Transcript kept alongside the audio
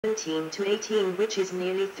2017 to 18, which is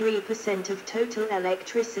nearly 3% of total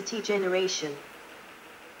electricity generation.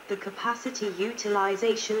 The capacity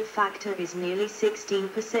utilization factor is nearly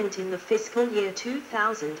 16% in the fiscal year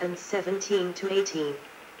 2017 to 18.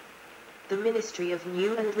 The Ministry of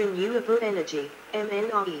New and Renewable Energy,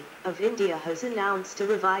 MNRE, of India has announced a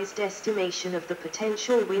revised estimation of the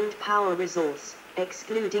potential wind power resource,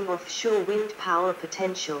 excluding offshore wind power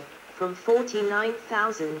potential, from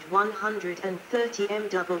 49,130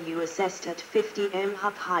 MW assessed at 50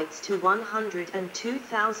 MHub heights to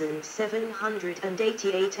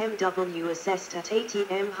 102,788 MW assessed at 80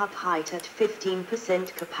 MHub height at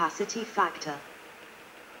 15% capacity factor.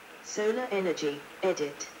 Solar Energy,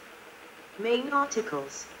 edit. Main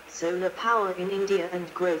articles: Solar power in India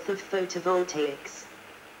and growth of photovoltaics.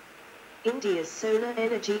 India's solar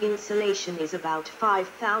energy installation is about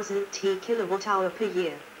 5,000 kWh per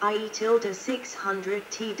year, i.e.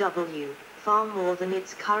 600 TW, far more than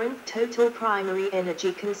its current total primary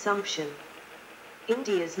energy consumption.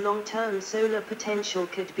 India's long-term solar potential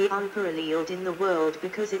could be unparalleled in the world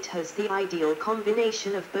because it has the ideal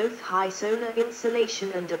combination of both high solar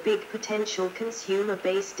insolation and a big potential consumer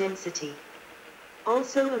base density.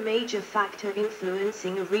 Also, a major factor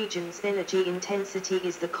influencing a region's energy intensity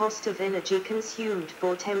is the cost of energy consumed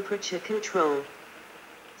for temperature control.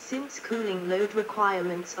 Since cooling load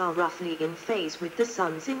requirements are roughly in phase with the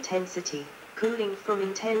sun's intensity, cooling from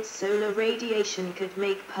intense solar radiation could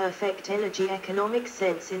make perfect energy economic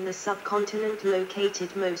sense in the subcontinent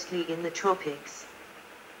located mostly in the tropics.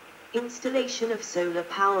 Installation of solar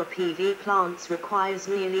power PV plants requires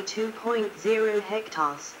nearly 2.0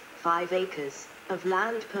 hectares, 5 acres, of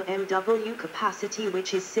land per MW capacity,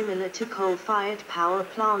 which is similar to coal-fired power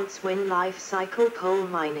plants when life cycle coal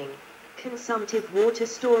mining. Consumptive water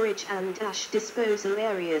storage and ash disposal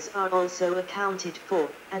areas are also accounted for,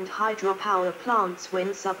 and hydropower plants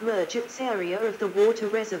when submergence area of the water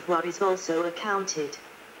reservoir is also accounted.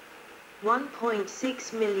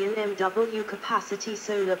 1.6 million MW capacity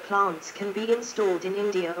solar plants can be installed in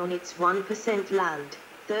India on its 1% land,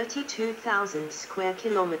 32,000 square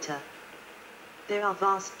kilometer. There are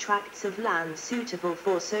vast tracts of land suitable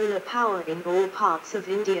for solar power in all parts of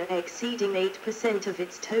India, exceeding 8% of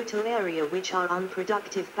its total area, which are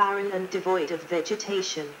unproductive, barren and devoid of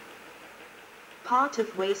vegetation. Part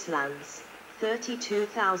of wastelands,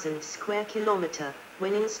 32,000 square kilometer,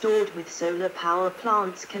 when installed with solar power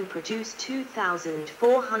plants can produce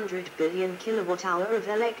 2,400 billion kilowatt-hour of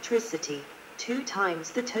electricity, 2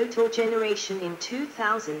 times the total generation in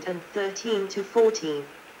 2013 to 14.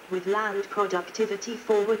 With land productivity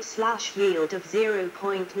 /yield of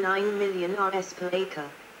 0.9 million Rs per acre,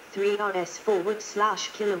 3 Rs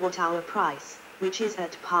 /kilowatt-hour price, which is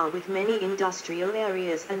at par with many industrial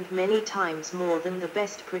areas and many times more than the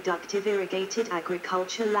best productive irrigated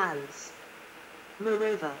agriculture lands.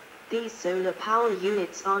 Moreover, these solar power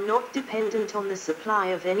units are not dependent on the supply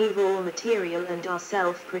of any raw material and are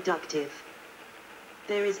self-productive.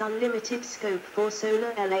 There is unlimited scope for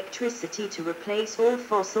solar electricity to replace all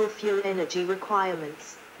fossil fuel energy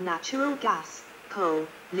requirements, natural gas, coal,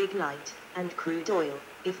 lignite, and crude oil,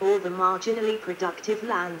 if all the marginally productive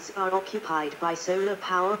lands are occupied by solar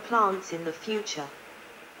power plants in the future.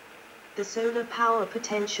 The solar power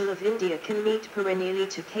potential of India can meet perennially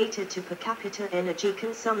to cater to per capita energy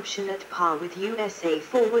consumption at par with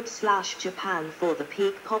USA/Japan for the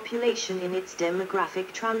peak population in its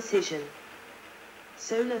demographic transition.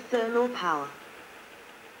 Solar thermal power.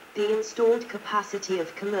 The installed capacity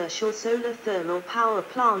of commercial solar thermal power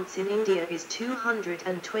plants in India is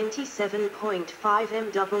 227.5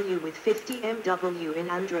 MW, with 50 MW in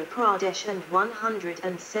Andhra Pradesh and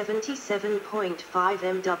 177.5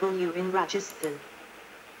 MW in Rajasthan.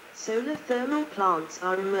 Solar thermal plants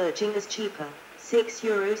are emerging as cheaper, 6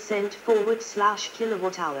 euro-cent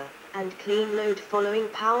 /kilowatt-hour, and clean load following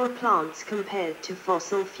power plants compared to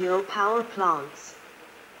fossil fuel power plants.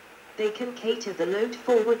 They can cater the load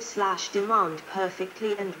 /demand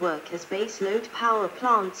perfectly and work as base load power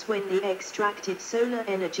plants when the extracted solar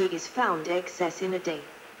energy is found excess in a day.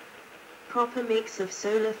 Proper mix of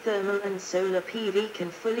solar thermal and solar PV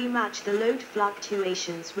can fully match the load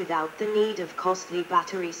fluctuations without the need of costly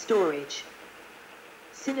battery storage.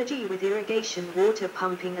 Synergy with irrigation, water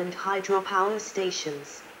pumping and hydropower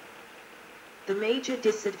stations. The major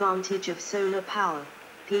disadvantage of solar power,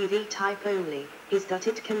 PV type only, is that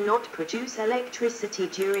it cannot produce electricity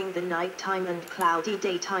during the nighttime and cloudy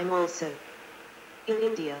daytime also. In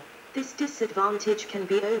India, this disadvantage can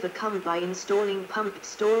be overcome by installing pumped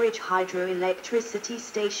storage hydroelectricity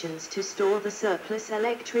stations to store the surplus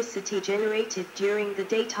electricity generated during the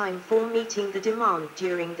daytime for meeting the demand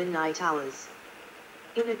during the night hours.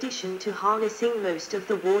 In addition to harnessing most of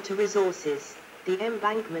the water resources, the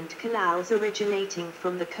embankment canals originating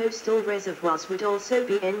from the coastal reservoirs would also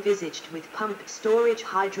be envisaged with pumped storage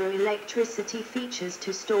hydroelectricity features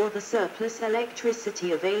to store the surplus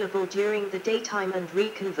electricity available during the daytime and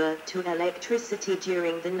reconvert to electricity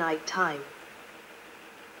during the night time.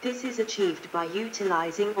 This is achieved by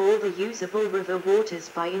utilizing all the usable river waters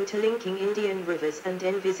by interlinking Indian rivers and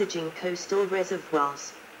envisaging coastal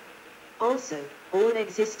reservoirs. Also, all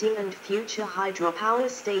existing and future hydropower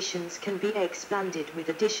stations can be expanded with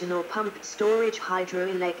additional pumped storage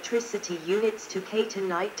hydroelectricity units to cater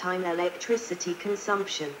nighttime electricity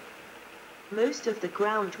consumption. Most of the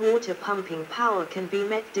groundwater pumping power can be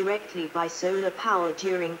met directly by solar power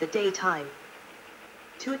during the daytime.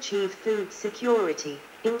 To achieve food security,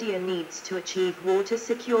 India needs to achieve water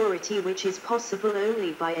security, which is possible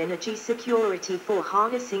only by energy security for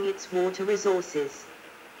harnessing its water resources.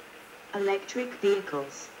 Electric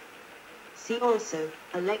vehicles. See also,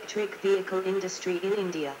 electric vehicle industry in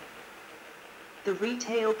India. The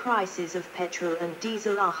retail prices of petrol and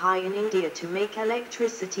diesel are high in India to make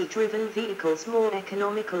electricity-driven vehicles more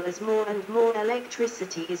economical, as more and more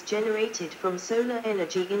electricity is generated from solar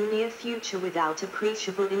energy in near future without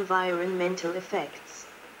appreciable environmental effects.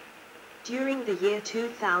 During the year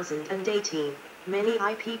 2018, many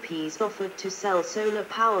IPPs offered to sell solar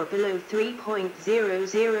power below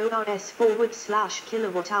 3.00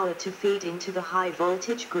 Rs/kWh to feed into the high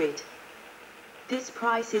voltage grid. This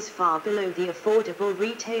price is far below the affordable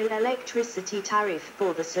retail electricity tariff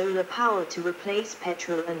for the solar power to replace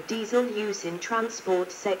petrol and diesel use in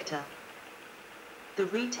transport sector. The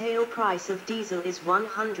retail price of diesel is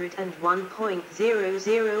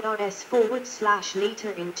 101.00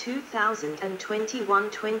 Rs/liter in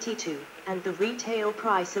 2021-22, and the retail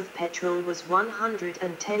price of petrol was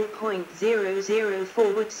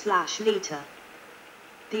 110.00 liter.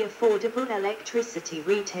 The affordable electricity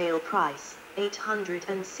retail price,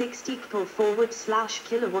 860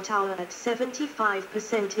 kPa/kWh at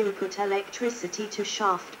 75% input electricity to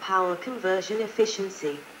shaft power conversion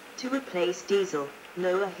efficiency, to replace diesel.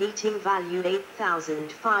 Lower heating value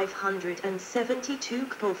 8,572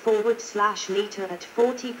 kPa/liter at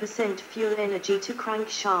 40% fuel energy to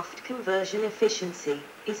crankshaft conversion efficiency,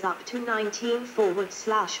 is up to 19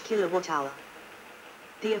 kWh.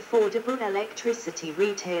 The affordable electricity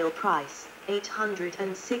retail price,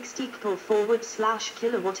 860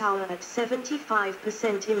 kPa/kWh at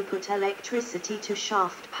 75% input electricity to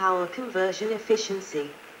shaft power conversion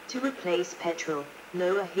efficiency, to replace petrol.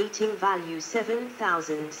 Lower heating value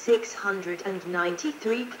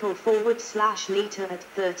 7,693 kPa/liter at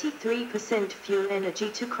 33% fuel energy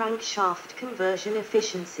to crankshaft conversion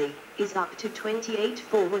efficiency, is up to 28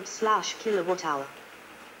 kWh.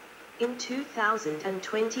 In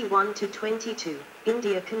 2021-22,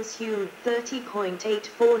 India consumed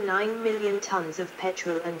 30.849 million tons of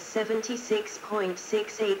petrol and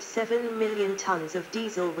 76.687 million tons of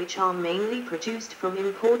diesel, which are mainly produced from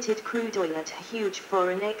imported crude oil at a huge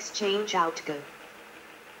foreign exchange outgo.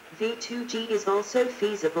 V2G is also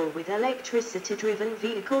feasible with electricity-driven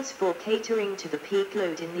vehicles for catering to the peak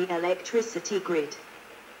load in the electricity grid.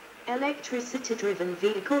 Electricity-driven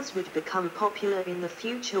vehicles would become popular in the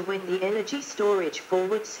future when the energy storage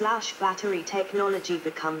 /battery technology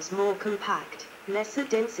becomes more compact, lesser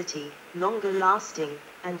density, longer lasting,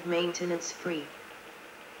 and maintenance-free.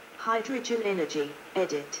 Hydrogen energy,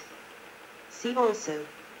 edit. See also,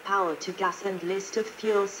 power to gas and list of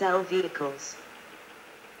fuel cell vehicles.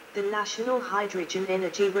 The National Hydrogen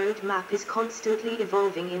Energy Roadmap is constantly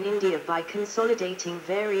evolving in India by consolidating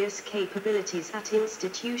various capabilities at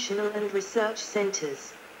institutional and research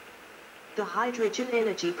centers. The Hydrogen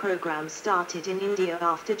Energy Program started in India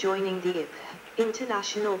after joining the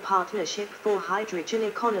International Partnership for Hydrogen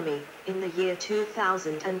Economy, in the year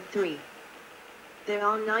 2003. There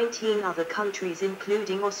are 19 other countries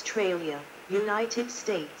including Australia, United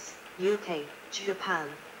States, UK, Japan,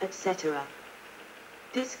 etc.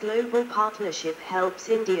 This global partnership helps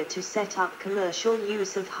India to set up commercial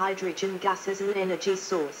use of hydrogen gas as an energy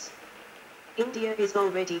source. India is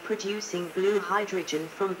already producing blue hydrogen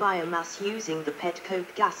from biomass using the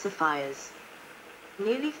petcoke gasifiers.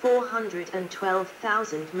 Nearly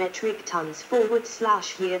 412,000 metric tons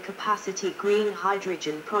 /year capacity green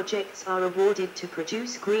hydrogen projects are awarded to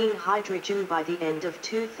produce green hydrogen by the end of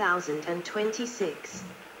 2026.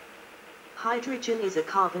 Hydrogen is a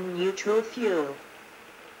carbon-neutral fuel.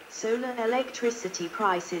 Solar electricity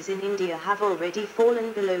prices in India have already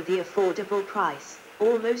fallen below the affordable price,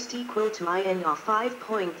 almost equal to INR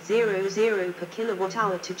 5.00 per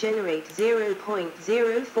kilowatt-hour to generate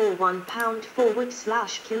 0.041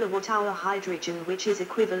 pound/kilowatt-hour hydrogen, which is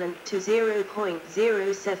equivalent to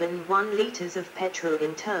 0.071 liters of petrol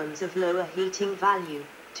in terms of lower heating value,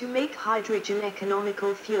 to make hydrogen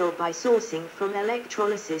economical fuel by sourcing from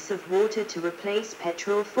electrolysis of water to replace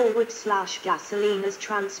petrol/gasoline as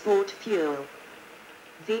transport fuel.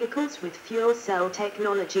 Vehicles with fuel cell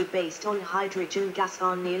technology based on hydrogen gas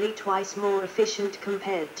are nearly twice more efficient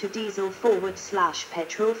compared to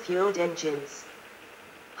diesel/petrol-fueled engines.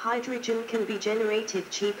 Hydrogen can be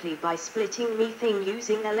generated cheaply by splitting methane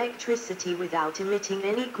using electricity without emitting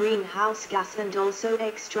any greenhouse gas, and also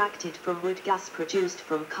extracted from wood gas produced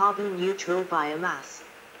from carbon-neutral biomass.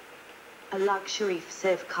 A luxury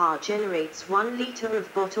FSEV car generates 1 liter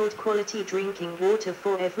of bottled quality drinking water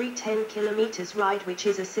for every 10 kilometers ride, which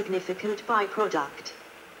is a significant byproduct.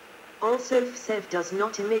 Also, FSEV does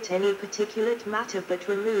not emit any particulate matter but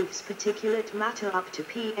removes particulate matter up to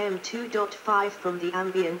PM2.5 from the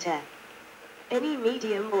ambient air. Any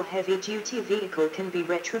medium or heavy-duty vehicle can be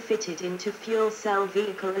retrofitted into fuel cell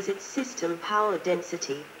vehicle as its system power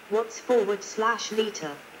density,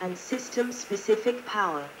 watts/liter, and system-specific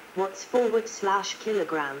power,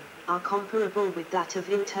 watts/kilogram, are comparable with that of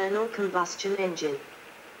internal combustion engine.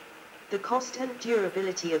 The cost and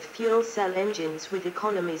durability of fuel cell engines with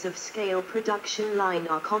economies of scale production line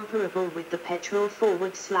are comparable with the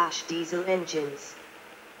petrol/diesel engines.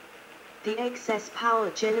 The excess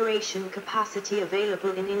power generation capacity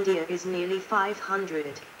available in India is nearly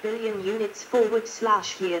 500 billion units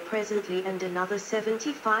 /year presently, and another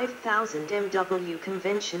 75,000 MW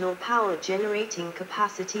conventional power generating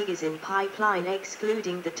capacity is in pipeline,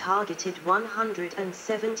 excluding the targeted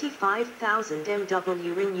 175,000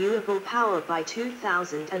 MW renewable power by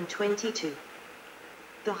 2022.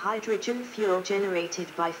 The hydrogen fuel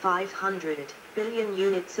generated by 500 billion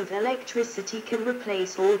units of electricity can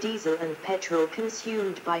replace all diesel and petrol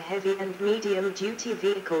consumed by heavy and medium-duty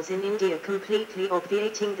vehicles in India, completely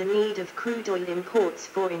obviating the need of crude oil imports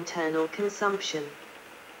for internal consumption.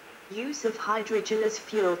 Use of hydrogen as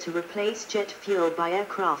fuel to replace jet fuel by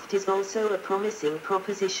aircraft is also a promising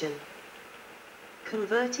proposition.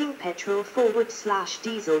 Converting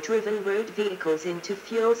petrol/diesel-driven road vehicles into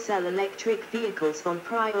fuel cell electric vehicles on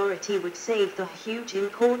priority would save the huge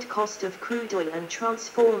import cost of crude oil and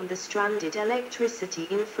transform the stranded electricity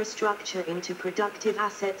infrastructure into productive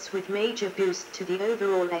assets with major boost to the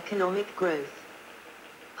overall economic growth.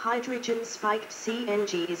 Hydrogen spiked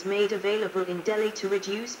CNG is made available in Delhi to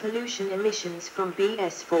reduce pollution emissions from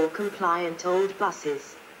BS4 compliant old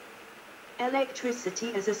buses.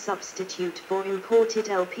 Electricity as a substitute for imported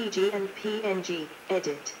LPG and PNG,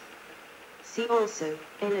 edit. See also,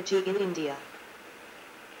 Energy in India.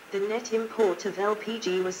 The net import of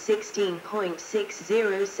LPG was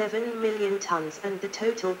 16.607 million tons and the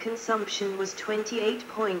total consumption was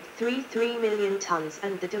 28.33 million tons,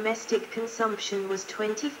 and the domestic consumption was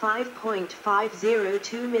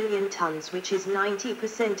 25.502 million tons, which is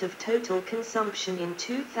 90% of total consumption in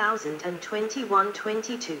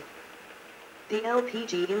 2021-22. The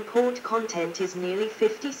LPG import content is nearly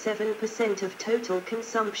 57% of total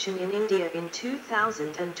consumption in India in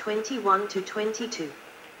 2021-22.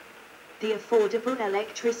 The affordable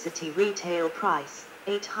electricity retail price,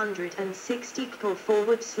 860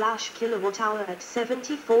 kcal/kilowatt-hour at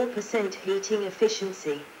 74% heating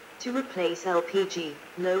efficiency. To replace LPG,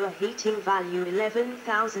 lower heating value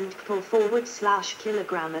 11,000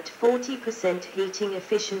 kcal/kilogram at 40% heating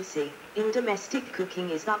efficiency. In domestic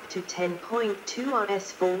cooking is up to 10.2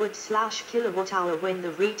 Rs/kilowatt-hour when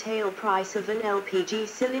the retail price of an LPG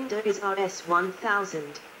cylinder is Rs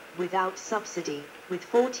 1,000, without subsidy, with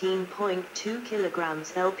 14.2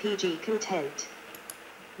 kilograms LPG content.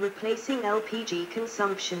 Replacing LPG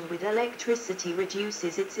consumption with electricity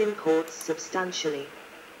reduces its imports substantially.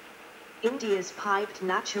 India's piped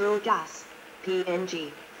natural gas,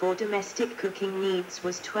 PNG, for domestic cooking needs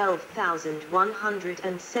was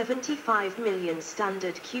 12,175 million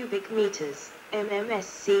standard cubic meters,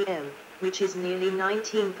 MMSCM, which is nearly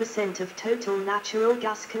 19% of total natural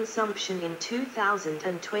gas consumption in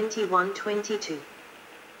 2021-22.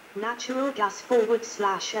 Natural gas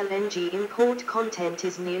 /LNG import content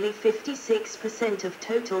is nearly 56% of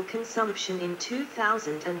total consumption in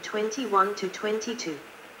 2021-22.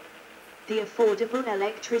 The affordable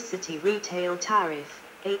electricity retail tariff,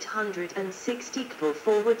 860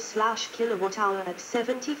 kcal/kilowatt-hour at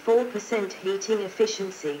 74% heating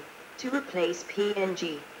efficiency. To replace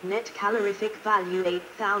PNG, net calorific value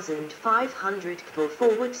 8500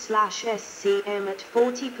 kcal/SCM at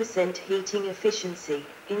 40% heating efficiency.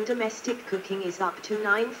 In domestic cooking is up to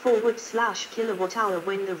 9/kWh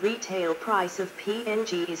when the retail price of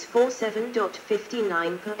PNG is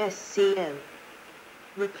 47.59 per SCM.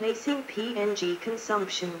 Replacing PNG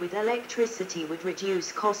consumption with electricity would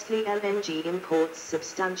reduce costly LNG imports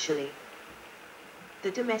substantially. The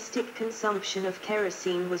domestic consumption of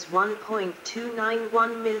kerosene was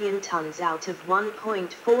 1.291 million tons out of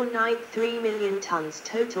 1.493 million tons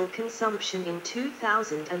total consumption in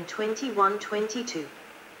 2021-22.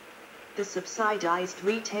 The subsidized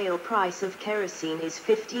retail price of kerosene is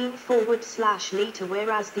 15/liter,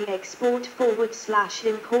 whereas the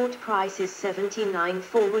export/import price is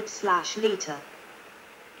 79/liter.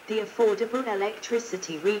 The affordable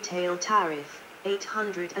electricity retail tariff,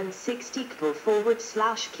 860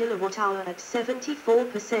 kcal/kWh at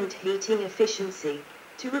 74% heating efficiency.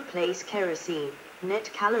 To replace kerosene, net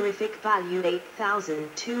calorific value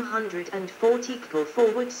 8240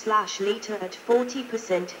 kcal/liter at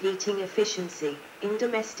 40% heating efficiency. In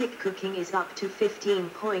domestic cooking is up to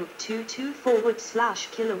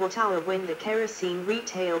 15.22/kWh when the kerosene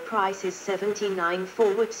retail price is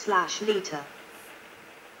 79/liter.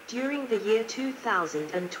 During the year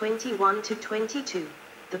 2021-22,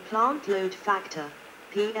 the plant load factor,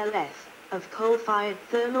 PLF, of coal-fired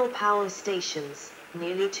thermal power stations,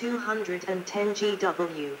 nearly 210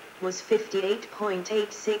 GW, was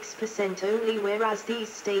 58.86% only, whereas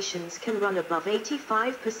these stations can run above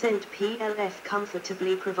 85% PLF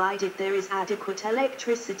comfortably provided there is adequate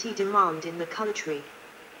electricity demand in the country.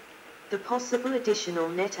 The possible additional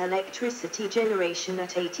net electricity generation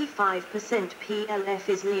at 85% PLF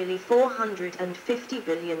is nearly 450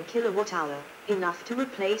 billion kWh, enough to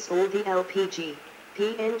replace all the LPG,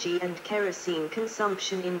 PNG and kerosene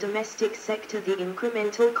consumption in domestic sector. The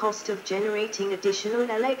incremental cost of generating additional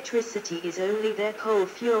electricity is only their coal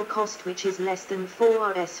fuel cost, which is less than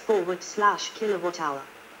 4 Rs/kWh.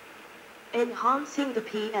 Enhancing the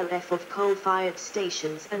PLF of coal-fired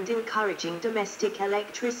stations and encouraging domestic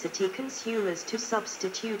electricity consumers to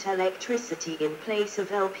substitute electricity in place of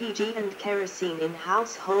LPG and kerosene in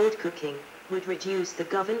household cooking, would reduce the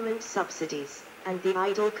government subsidies, and the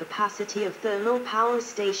idle capacity of thermal power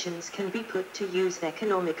stations can be put to use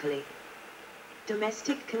economically.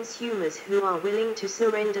 Domestic consumers who are willing to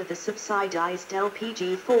surrender the subsidized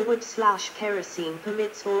LPG/kerosene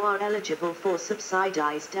permits or are eligible for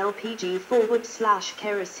subsidized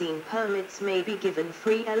LPG/kerosene permits may be given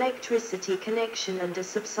free electricity connection and a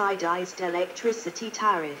subsidized electricity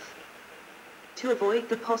tariff. To avoid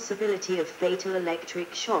the possibility of fatal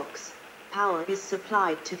electric shocks, power is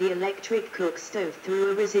supplied to the electric cook stove through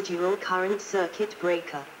a residual current circuit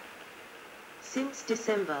breaker. Since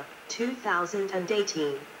December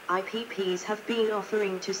 2018, IPPs have been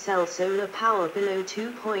offering to sell solar power below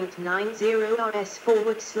 2.90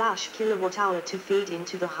 Rs/kWh to feed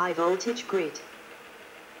into the high voltage grid.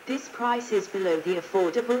 This price is below the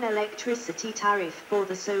affordable electricity tariff for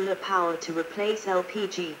the solar power to replace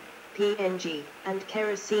LPG, PNG, and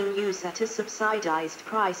kerosene use at a subsidized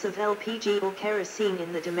price of LPG or kerosene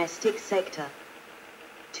in the domestic sector.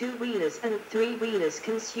 Two-wheelers and three-wheelers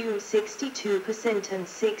consume 62% and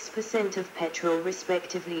 6% of petrol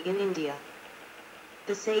respectively in India.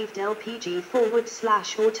 The saved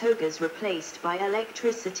LPG/autogas replaced by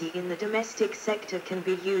electricity in the domestic sector can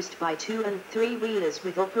be used by two- and three-wheelers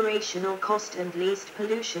with operational cost and least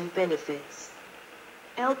pollution benefits.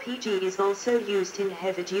 LPG is also used in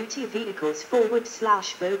heavy-duty vehicles /boats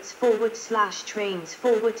 /trains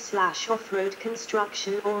 /off-road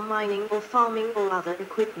construction or mining or farming or other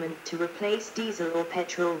equipment to replace diesel or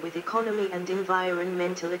petrol with economy and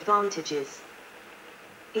environmental advantages.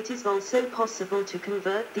 It is also possible to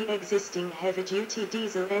convert the existing heavy-duty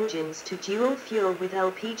diesel engines to dual fuel with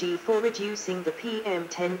LPG for reducing the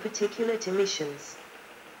PM10 particulate emissions.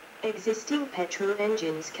 Existing petrol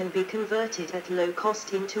engines can be converted at low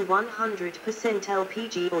cost into 100%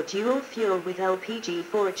 LPG or dual fuel with LPG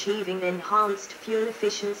for achieving enhanced fuel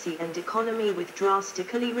efficiency and economy with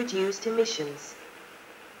drastically reduced emissions.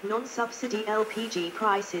 Non-subsidy LPG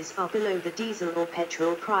prices are below the diesel or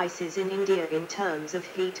petrol prices in India in terms of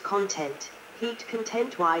heat content. Heat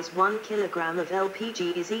content-wise, 1 kg of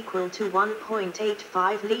LPG is equal to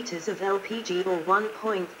 1.85 liters of LPG or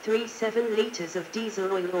 1.37 liters of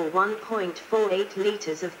diesel oil or 1.48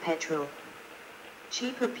 liters of petrol.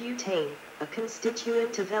 Cheaper butane, a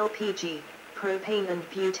constituent of LPG, propane and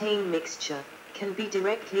butane mixture, can be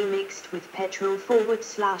directly mixed with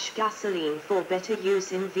petrol/gasoline for better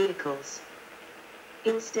use in vehicles.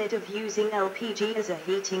 Instead of using LPG as a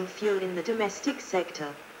heating fuel in the domestic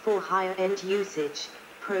sector, for higher-end usage,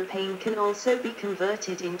 propane can also be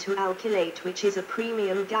converted into alkylate, which is a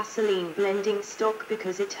premium gasoline blending stock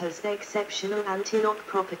because it has exceptional anti-knock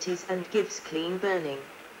properties and gives clean burning.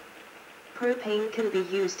 Propane can be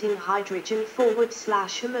used in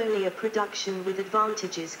hydrogen/ammonia production with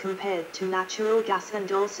advantages compared to natural gas,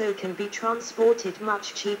 and also can be transported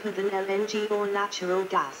much cheaper than LNG or natural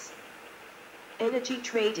gas. Energy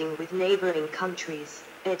trading with neighboring countries,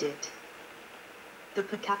 edit. The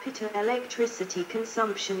per capita electricity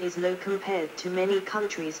consumption is low compared to many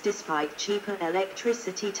countries despite cheaper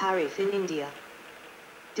electricity tariff in India.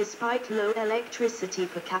 Despite low electricity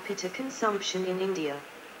per capita consumption in India,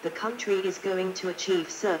 the country is going to achieve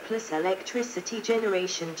surplus electricity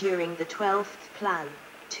generation during the 12th Plan,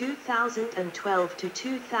 2012 to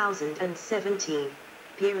 2017,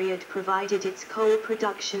 period, provided its coal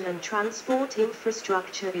production and transport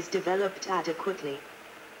infrastructure is developed adequately.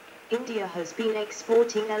 India has been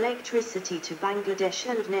exporting electricity to Bangladesh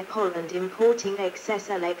and Nepal and importing excess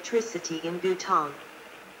electricity in Bhutan.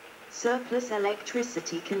 Surplus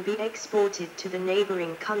electricity can be exported to the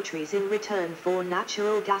neighboring countries in return for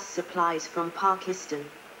natural gas supplies from Pakistan,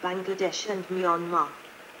 Bangladesh and Myanmar.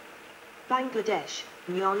 Bangladesh,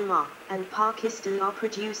 Myanmar, and Pakistan are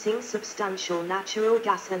producing substantial natural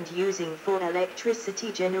gas and using for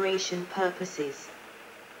electricity generation purposes.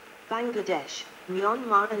 Bangladesh,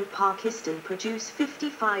 Myanmar and Pakistan produce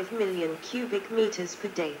 55 million cubic meters per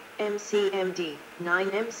day, MCMD, 9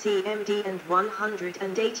 MCMD and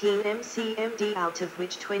 118 MCMD, out of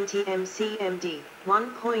which 20 MCMD,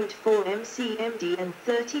 1.4 MCMD and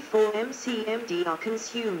 34 MCMD are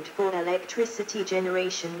consumed for electricity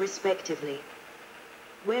generation respectively.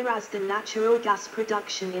 Whereas the natural gas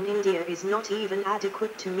production in India is not even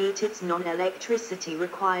adequate to meet its non-electricity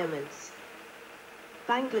requirements.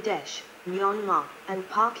 Bangladesh, Myanmar, and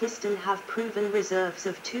Pakistan have proven reserves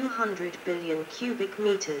of 200 billion cubic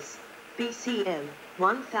meters, BCM,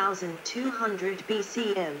 1,200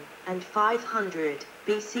 BCM, and 500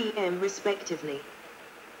 BCM respectively.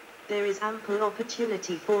 There is ample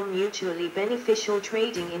opportunity for mutually beneficial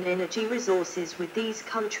trading in energy resources with these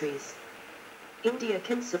countries. India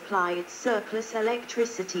can supply its surplus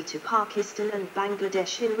electricity to Pakistan and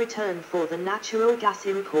Bangladesh in return for the natural gas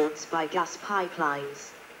imports by gas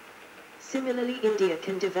pipelines. Similarly, India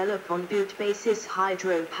can develop on BOOT basis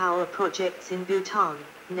hydropower projects in Bhutan,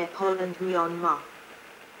 Nepal and Myanmar.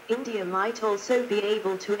 India might also be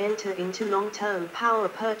able to enter into long-term power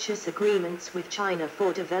purchase agreements with China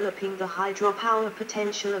for developing the hydropower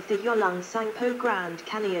potential of the Yolung-Tsangpo Grand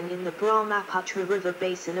Canyon in the Brahmaputra River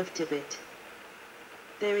basin of Tibet.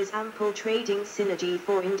 There is ample trading synergy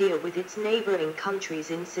for India with its neighboring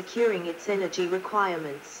countries in securing its energy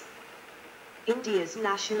requirements. India's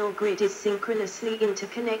national grid is synchronously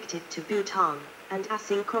interconnected to Bhutan, and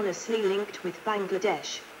asynchronously linked with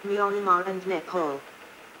Bangladesh, Myanmar and Nepal.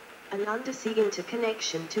 An undersea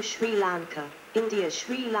interconnection to Sri Lanka,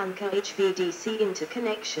 India-Sri Lanka HVDC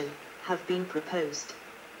interconnection, have been proposed.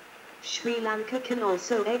 Sri Lanka can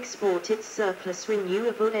also export its surplus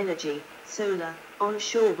renewable energy, solar,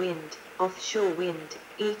 onshore wind, offshore wind,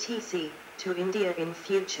 etc., to India in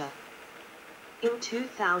future. In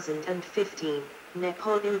 2015,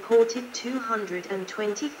 Nepal imported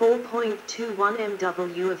 224.21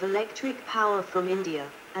 MW of electric power from India,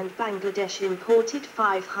 and Bangladesh imported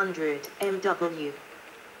 500 MW.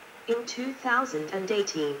 In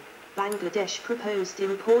 2018, Bangladesh proposed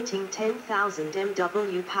importing 10,000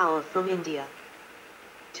 MW power from India.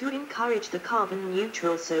 To encourage the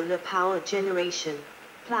carbon-neutral solar power generation,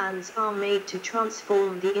 plans are made to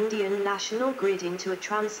transform the Indian national grid into a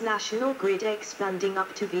transnational grid expanding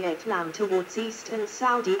up to Vietnam towards east and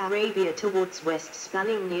Saudi Arabia towards west,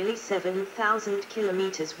 spanning nearly 7,000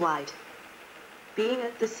 kilometers wide. Being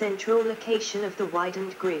at the central location of the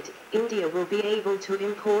widened grid, India will be able to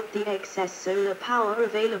import the excess solar power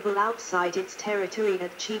available outside its territory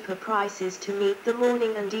at cheaper prices to meet the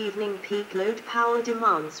morning and evening peak load power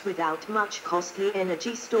demands without much costly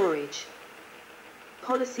energy storage.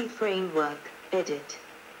 Policy framework, edit.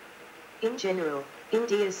 In general,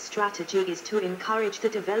 India's strategy is to encourage the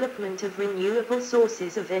development of renewable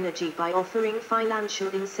sources of energy by offering financial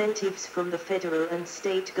incentives from the federal and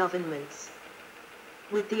state governments.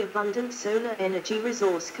 With the abundant solar energy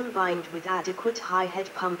resource combined with adequate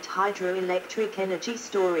high-head pumped hydroelectric energy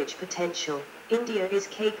storage potential, India is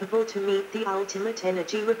capable to meet the ultimate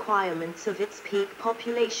energy requirements of its peak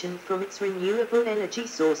population from its renewable energy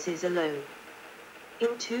sources alone.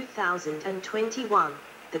 In 2021,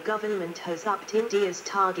 the government has upped India's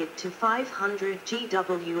target to 500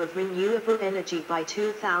 GW of renewable energy by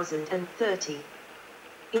 2030.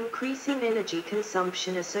 Increasing energy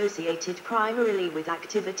consumption associated primarily with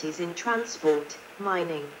activities in transport,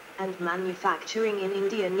 mining, and manufacturing in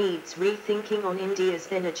India needs rethinking on India's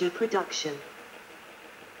energy production.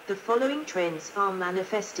 The following trends are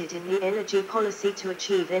manifested in the energy policy to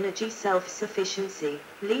achieve energy self-sufficiency,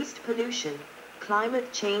 least pollution,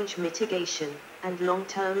 climate change mitigation, and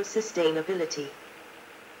long-term sustainability.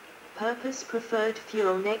 Purpose preferred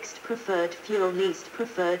fuel, next preferred fuel, least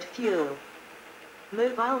preferred fuel.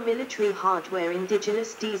 Mobile military hardware,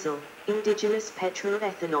 indigenous diesel, indigenous petrol,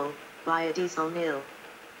 ethanol, biodiesel nil.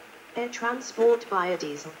 Air transport,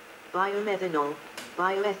 biodiesel, biomethanol,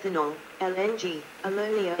 bioethanol, LNG,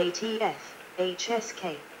 ammonia, ATF,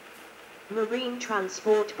 HSK. Marine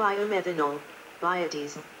transport, biomethanol,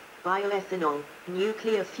 biodiesel, bioethanol,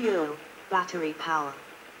 nuclear fuel, battery power.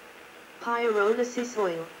 Pyrolysis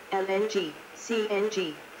oil, LNG,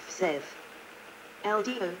 CNG, FSEV.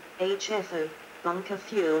 LDO, HFO, bunker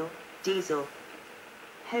fuel, diesel.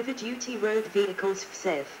 Heavy-duty road vehicles,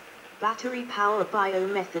 FSEV. Battery power,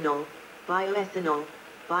 biomethanol, bioethanol,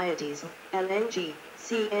 biodiesel, LNG,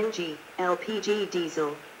 CNG, LPG,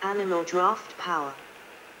 diesel, animal draft power.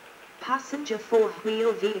 Passenger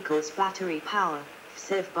four-wheel vehicles, battery power,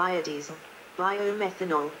 FSEV, biodiesel,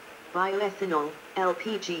 biomethanol, bioethanol,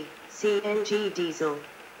 LPG, CNG, diesel,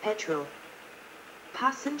 petrol.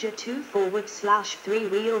 Passenger 2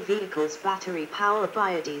 forward/3-wheel vehicles, battery power,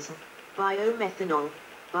 biodiesel, biomethanol,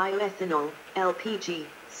 bioethanol, LPG,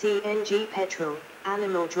 CNG, petrol,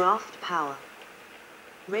 animal draft power.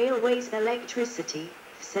 Railways, electricity,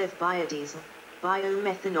 FSEV, biodiesel,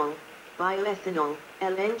 biomethanol, bioethanol,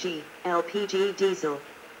 LNG, LPG, diesel.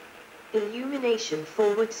 Illumination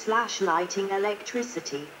forward/lighting,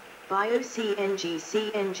 electricity, bio-CNG,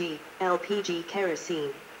 CNG, LPG,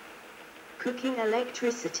 kerosene. Cooking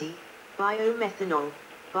electricity, biomethanol,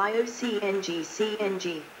 bio-CNG,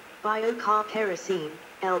 CNG, biocar, kerosene,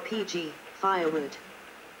 LPG, firewood.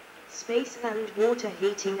 Space and water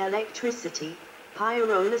heating electricity,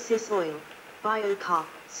 pyrolysis oil, biocar,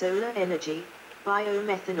 solar energy,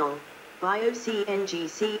 biomethanol, bio-CNG,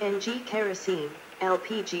 CNG, kerosene,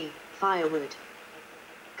 LPG, firewood.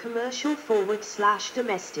 Commercial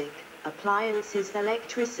forward/domestic, appliances,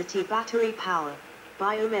 electricity, battery power,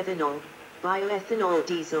 biomethanol, bioethanol,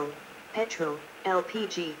 diesel, petrol,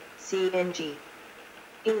 LPG, CNG.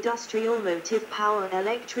 Industrial motive power,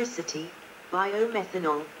 electricity,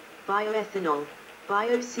 biomethanol, bioethanol,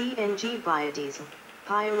 bio-CNG, biodiesel,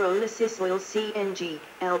 pyrolysis oil, CNG,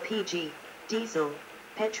 LPG, diesel,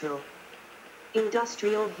 petrol.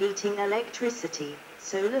 Industrial heating electricity,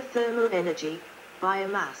 solar thermal energy,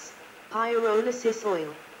 biomass, pyrolysis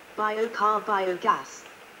oil, biocar, biogas,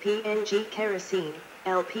 PNG, kerosene,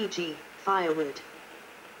 LPG, firewood.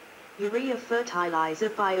 Urea fertilizer,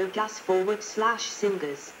 biogas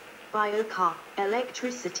forward/syngas, biocar,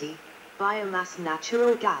 electricity, biomass,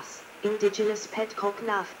 natural gas, indigenous petcoke,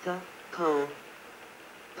 naphtha, coal.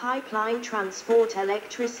 Pipeline transport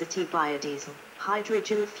electricity, biodiesel,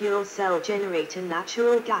 hydrogen fuel cell generator,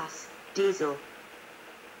 natural gas, diesel.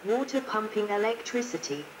 Water pumping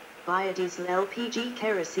electricity, biodiesel, LPG,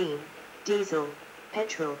 kerosene, diesel,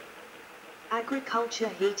 petrol. Agriculture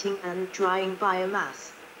heating and drying,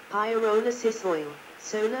 biomass, pyrolysis oil,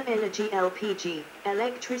 solar energy, LPG,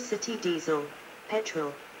 electricity, diesel,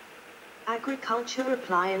 petrol. Agriculture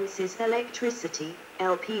appliances electricity,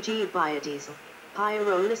 LPG, biodiesel,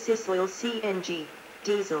 pyrolysis oil, CNG,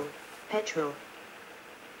 diesel, petrol.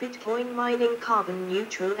 Bitcoin mining, carbon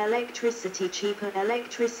neutral electricity, cheaper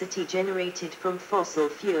electricity generated from fossil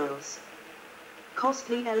fuels.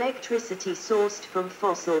 Costly electricity sourced from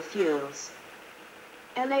fossil fuels.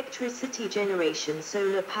 Electricity generation,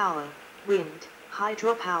 solar power, wind,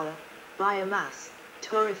 hydropower, biomass,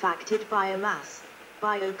 torrefacted biomass,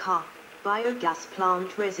 biocar, biogas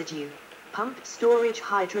plant residue, pumped storage,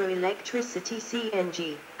 hydroelectricity,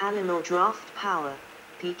 CNG, animal draft power,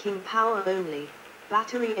 peaking power only,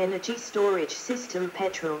 battery energy storage system,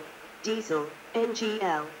 petrol, diesel,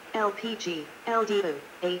 NGL, LPG, LDO,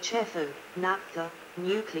 HFO, naphtha,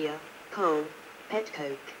 nuclear, coal,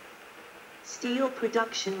 petcoke. Steel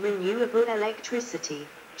production, renewable electricity,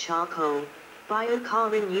 charcoal, biocar,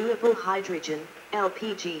 renewable hydrogen,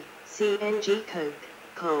 LPG, CNG, coke,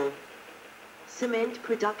 coal. Cement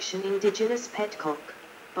production, indigenous petcoke,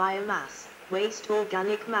 biomass, waste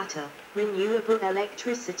organic matter, renewable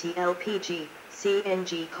electricity, LPG,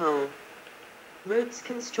 CNG, coal. Roads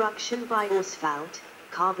construction, asphalt,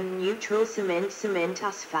 carbon neutral cement, cement,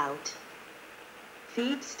 asphalt.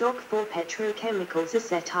 Feedstock for petrochemicals: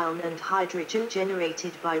 acetylene and hydrogen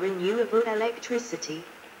generated by renewable electricity,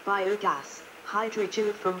 biogas,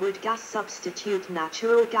 hydrogen from wood gas substitute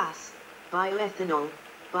natural gas, bioethanol,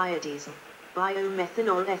 biodiesel,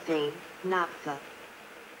 biomethanol, ethane, naphtha.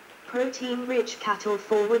 Protein-rich cattle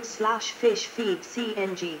 /fish feed: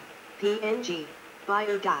 CNG, PNG,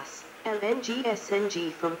 biogas, LNG,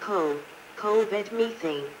 SNG from coal, coal bed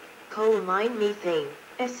methane, coal mine methane,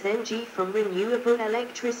 SNG from renewable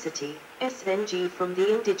electricity, SNG from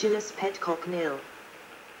the indigenous petcock nil.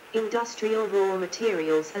 Industrial raw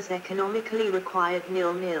materials as economically required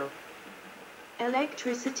nil.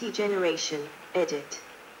 Electricity generation, edit.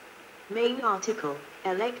 Main article,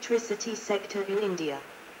 Electricity sector in India.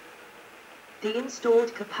 The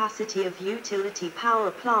installed capacity of utility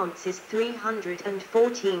power plants is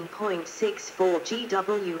 314.64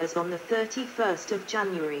 GW as on the 31st of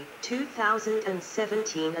January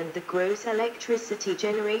 2017, and the gross electricity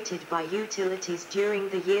generated by utilities during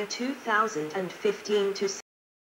the year 2015 to